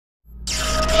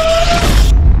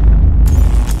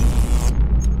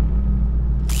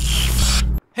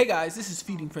Hey guys, this is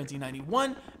Feeding Frenzy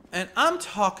 91, and I'm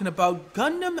talking about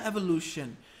Gundam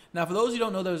Evolution. Now, for those who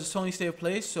don't know, there's a Sony State of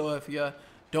Play, so if you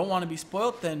don't want to be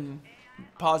spoiled, then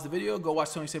pause the video, go watch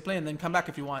Sony State of Play, and then come back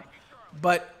if you want.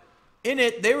 But in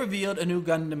it, they revealed a new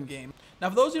Gundam game. Now,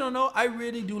 for those who don't know, I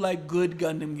really do like good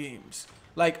Gundam games.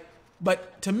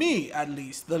 But to me, at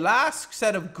least, the last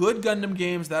set of good Gundam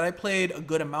games that I played a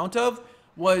good amount of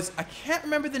was, I can't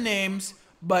remember the names,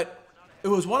 but it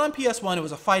was one on PS1. It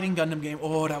was a fighting Gundam game.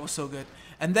 Oh, that was so good.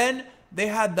 And then they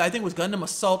had, I think it was Gundam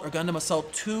Assault or Gundam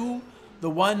Assault 2, the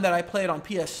one that I played on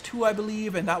PS2, I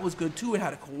believe, and that was good too. It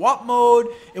had a co-op mode.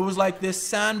 It was like this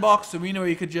sandbox arena where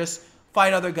you could just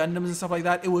fight other Gundams and stuff like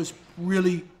that. It was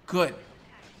really good.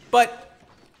 But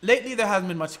lately, there hasn't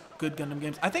been much good Gundam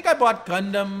games. I think I bought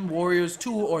Gundam Warriors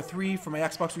 2 or 3 for my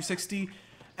Xbox 360,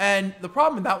 and the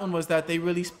problem with that one was that they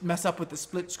really mess up with the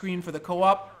split screen for the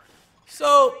co-op.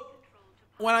 So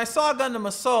when I saw Gundam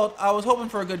Assault, I was hoping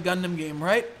for a good Gundam game,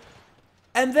 right?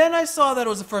 And then I saw that it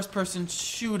was a first-person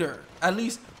shooter. At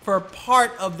least for a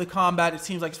part of the combat, it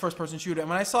seems like it's first-person shooter. And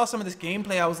when I saw some of this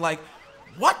gameplay, I was like,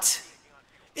 what?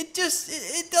 It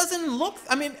doesn't look,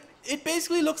 I mean, it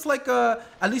basically looks like,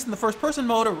 at least in the first-person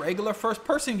mode, a regular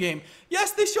first-person game.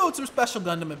 Yes, they showed some special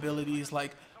Gundam abilities,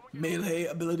 like melee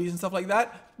abilities and stuff like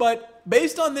that. But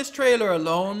based on this trailer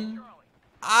alone,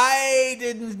 I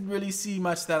didn't really see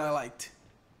much that I liked.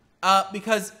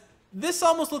 Because this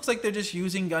almost looks like they're just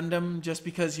using Gundam just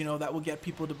because, you know, that will get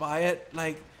people to buy it.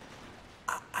 Like,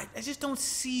 I just don't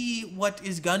see what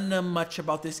is Gundam much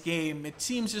about this game. It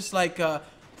seems just like a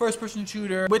first-person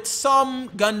shooter with some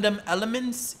Gundam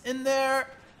elements in there,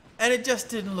 and it just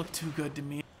didn't look too good to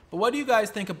me. But what do you guys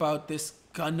think about this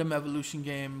Gundam Evolution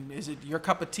game? Is it your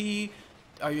cup of tea?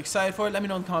 Are you excited for it? Let me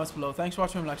know in the comments below. Thanks for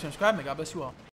watching. Like, subscribe, and God bless you all.